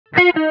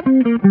In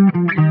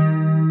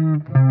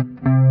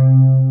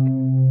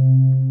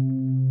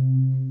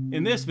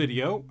this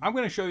video, I'm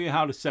going to show you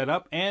how to set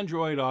up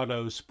Android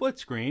Auto split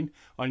screen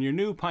on your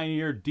new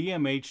Pioneer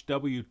DMH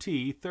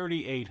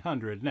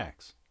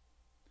WT3800NEX.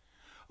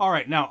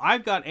 Alright, now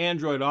I've got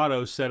Android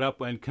Auto set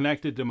up and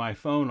connected to my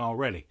phone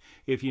already.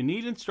 If you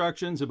need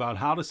instructions about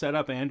how to set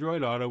up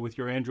Android Auto with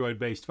your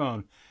Android-based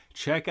phone,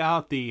 check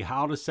out the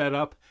How to Set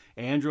Up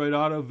Android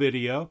Auto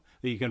video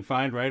that you can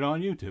find right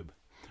on YouTube.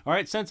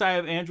 Alright, since I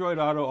have Android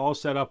Auto all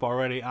set up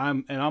already,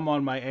 I'm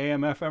on my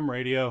AM/FM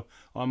radio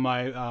on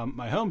my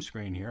my home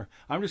screen here.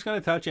 I'm just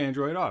going to touch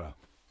Android Auto.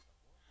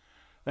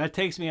 That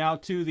takes me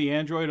out to the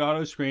Android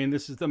Auto screen.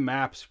 This is the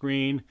map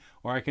screen,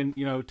 or I can,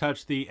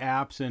 touch the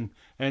apps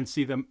and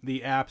see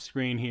the app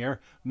screen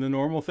here, the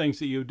normal things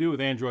that you do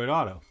with Android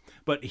Auto.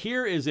 But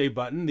here is a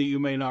button that you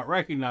may not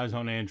recognize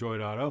on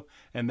Android Auto,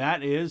 and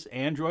that is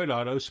Android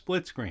Auto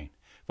split screen.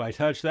 If I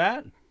touch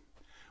that,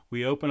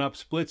 we open up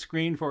split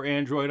screen for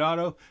Android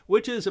Auto,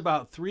 which is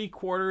about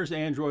 3/4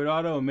 Android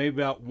Auto and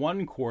maybe about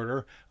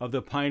 1/4 of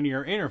the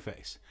Pioneer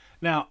interface.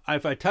 Now,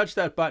 if I touch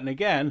that button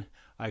again,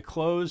 I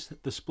close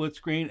the split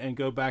screen and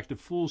go back to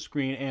full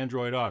screen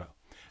Android Auto.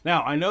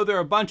 Now, I know there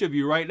are a bunch of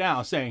you right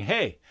now saying,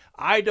 hey,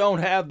 I don't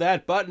have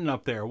that button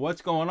up there.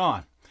 What's going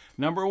on?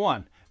 Number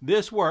one,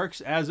 this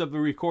works, as of the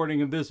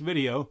recording of this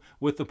video,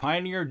 with the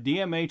Pioneer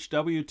DMH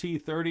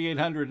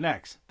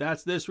WT3800NEX.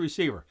 That's this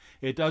receiver.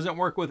 It doesn't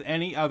work with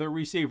any other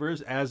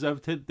receivers as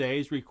of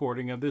today's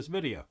recording of this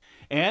video.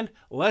 And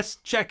let's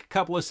check a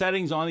couple of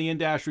settings on the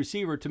in-dash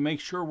receiver to make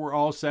sure we're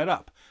all set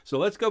up. So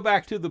let's go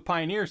back to the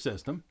Pioneer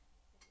system.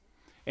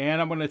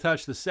 And I'm going to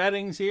touch the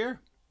settings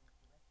here.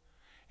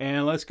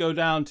 And let's go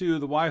down to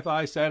the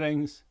Wi-Fi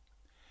settings.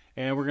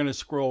 And we're going to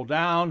scroll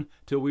down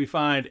till we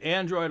find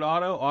Android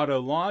Auto. Auto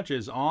launch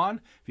is on.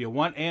 If you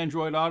want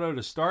Android Auto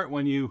to start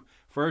when you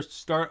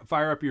first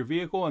fire up your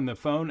vehicle and the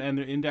phone and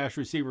the in-dash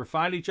receiver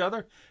find each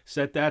other,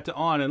 set that to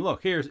on. And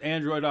look, here's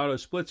Android Auto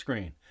split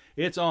screen.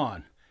 It's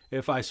on.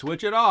 If I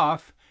switch it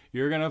off,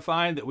 you're going to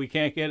find that we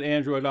can't get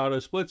Android Auto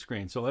split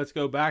screen. So let's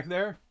go back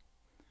there.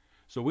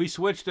 So we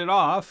switched it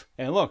off,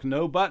 and look,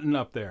 no button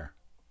up there.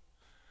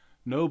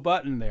 No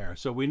button there.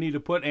 So we need to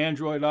put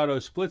Android Auto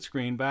split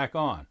screen back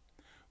on.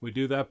 We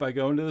do that by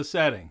going to the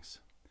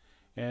settings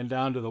and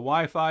down to the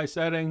Wi-Fi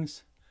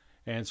settings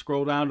and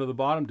scroll down to the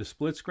bottom to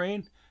split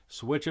screen,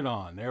 switch it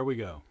on. There we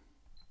go.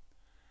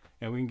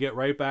 And we can get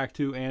right back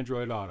to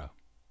Android Auto.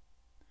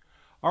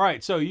 All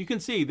right, so you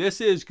can see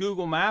this is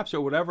Google Maps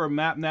or whatever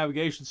map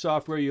navigation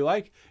software you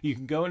like. You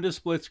can go into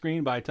split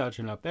screen by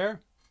touching up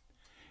there,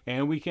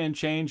 and we can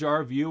change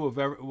our view of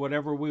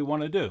whatever we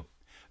want to do.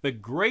 The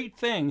great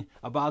thing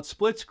about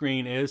split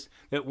screen is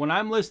that when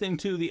I'm listening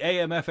to the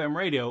AM/FM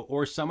radio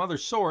or some other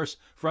source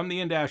from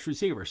the in-dash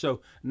receiver, so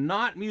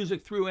not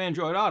music through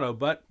Android Auto,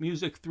 but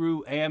music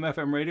through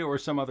AM/FM radio or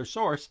some other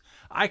source,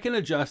 I can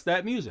adjust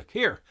that music.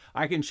 Here,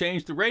 I can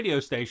change the radio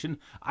station.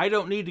 I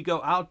don't need to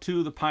go out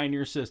to the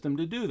Pioneer system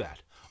to do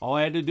that. All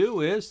I had to do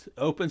is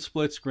open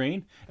split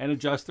screen and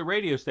adjust the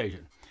radio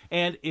station.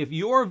 And if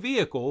your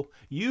vehicle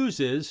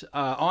uses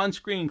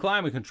on-screen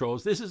climate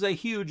controls, this is a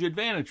huge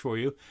advantage for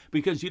you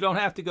because you don't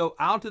have to go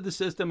out to the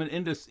system and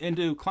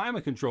into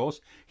climate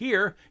controls.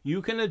 Here,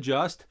 you can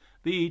adjust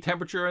the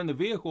temperature in the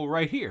vehicle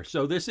right here.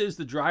 So this is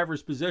the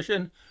driver's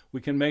position.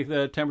 We can make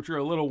the temperature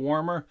a little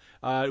warmer.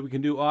 We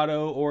can do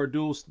auto or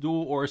dual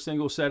or a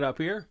single setup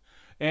here.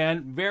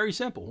 And very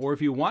simple. Or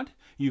if you want,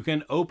 you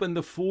can open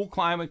the full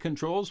climate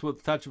controls with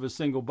the touch of a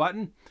single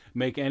button,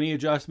 make any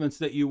adjustments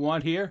that you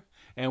want here.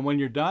 And when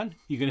you're done,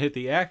 you can hit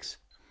the X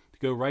to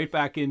go right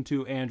back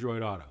into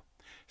Android Auto.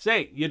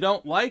 Say, you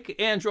don't like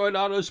Android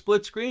Auto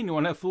split screen, you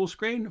want to have full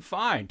screen?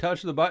 Fine,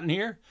 touch the button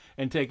here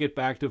and take it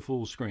back to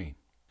full screen.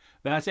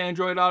 That's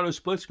Android Auto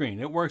split screen.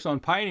 It works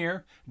on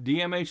Pioneer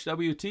DMH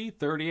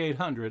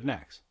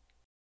WT3800NEX.